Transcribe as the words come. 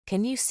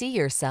Can you see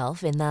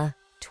yourself in the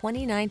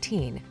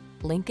 2019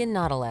 Lincoln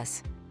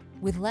Nautilus?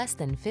 With less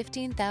than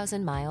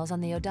 15,000 miles on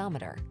the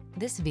odometer,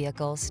 this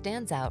vehicle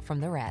stands out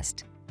from the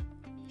rest.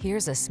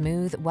 Here's a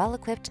smooth,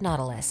 well-equipped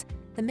Nautilus,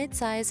 the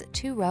midsize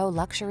two-row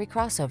luxury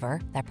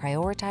crossover that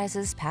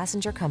prioritizes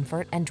passenger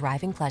comfort and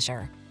driving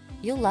pleasure.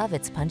 You'll love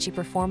its punchy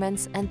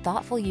performance and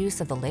thoughtful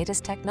use of the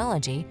latest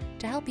technology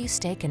to help you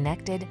stay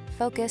connected,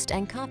 focused,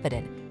 and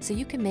confident so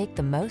you can make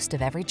the most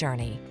of every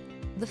journey.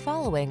 The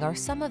following are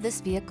some of this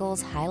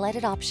vehicle's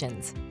highlighted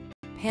options: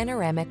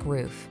 panoramic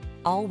roof,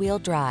 all-wheel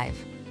drive,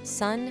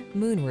 sun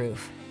moonroof,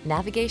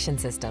 navigation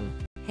system,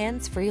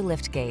 hands-free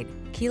liftgate,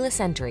 keyless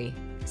entry,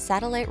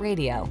 satellite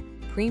radio,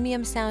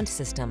 premium sound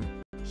system,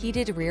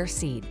 heated rear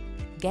seat.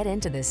 Get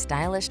into this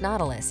stylish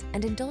Nautilus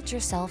and indulge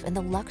yourself in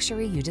the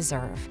luxury you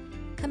deserve.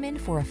 Come in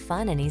for a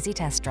fun and easy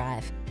test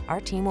drive. Our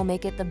team will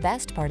make it the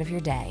best part of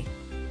your day.